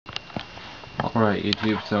Alright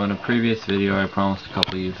YouTube, so in a previous video I promised a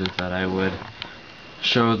couple users that I would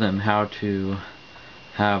show them how to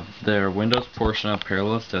have their Windows portion of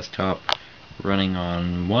Parallels Desktop running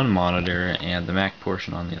on one monitor and the Mac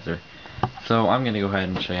portion on the other. So I'm going to go ahead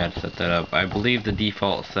and show you how to set that up. I believe the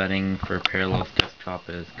default setting for Parallels Desktop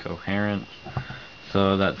is coherent,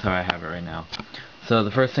 so that's how I have it right now. So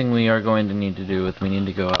the first thing we are going to need to do is we need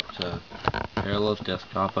to go up to Parallels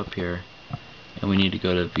Desktop up here, and we need to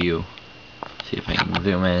go to View. See if I can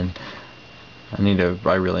zoom in.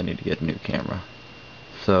 I really need to get a new camera.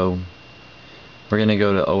 So we're gonna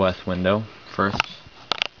go to OS window first.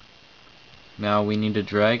 Now we need to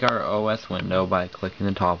drag our OS window by clicking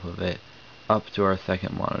the top of it up to our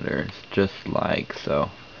second monitor, just like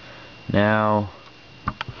so. Now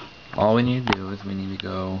all we need to do is we need to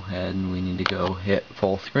go ahead and we need to go hit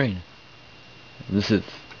full screen. This is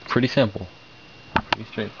pretty simple, pretty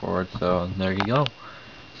straightforward, so there you go.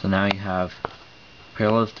 So now you have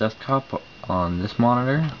Parallels Desktop on this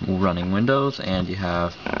monitor running Windows, and you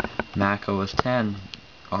have Mac OS X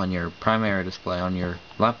on your primary display on your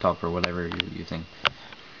laptop or whatever you're using.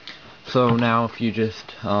 So now if you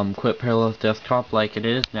just quit Parallels Desktop like it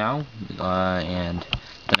is now, and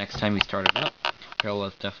the next time you start it up,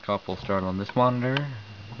 Parallels Desktop will start on this monitor,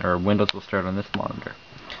 or Windows will start on this monitor.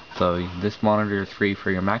 So this monitor is free for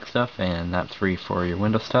your Mac stuff, and that's free for your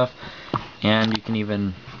Windows stuff, and you can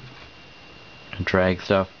even drag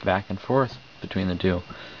stuff back and forth between the two.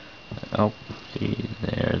 Oh, see,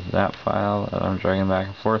 there's that file that I'm dragging back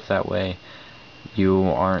and forth. That way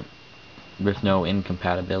there's no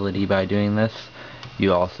incompatibility by doing this.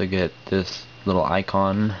 You also get this little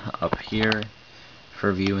icon up here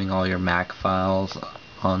for viewing all your Mac files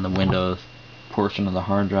on the Windows portion of the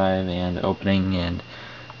hard drive and opening and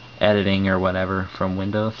editing or whatever from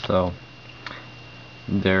Windows. So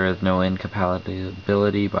there is no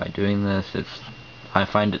incompatibility by doing this. I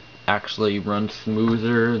find it actually runs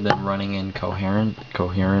smoother than running in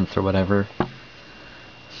coherence or whatever.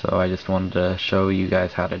 So I just wanted to show you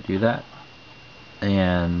guys how to do that.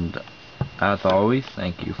 And as always,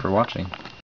 thank you for watching.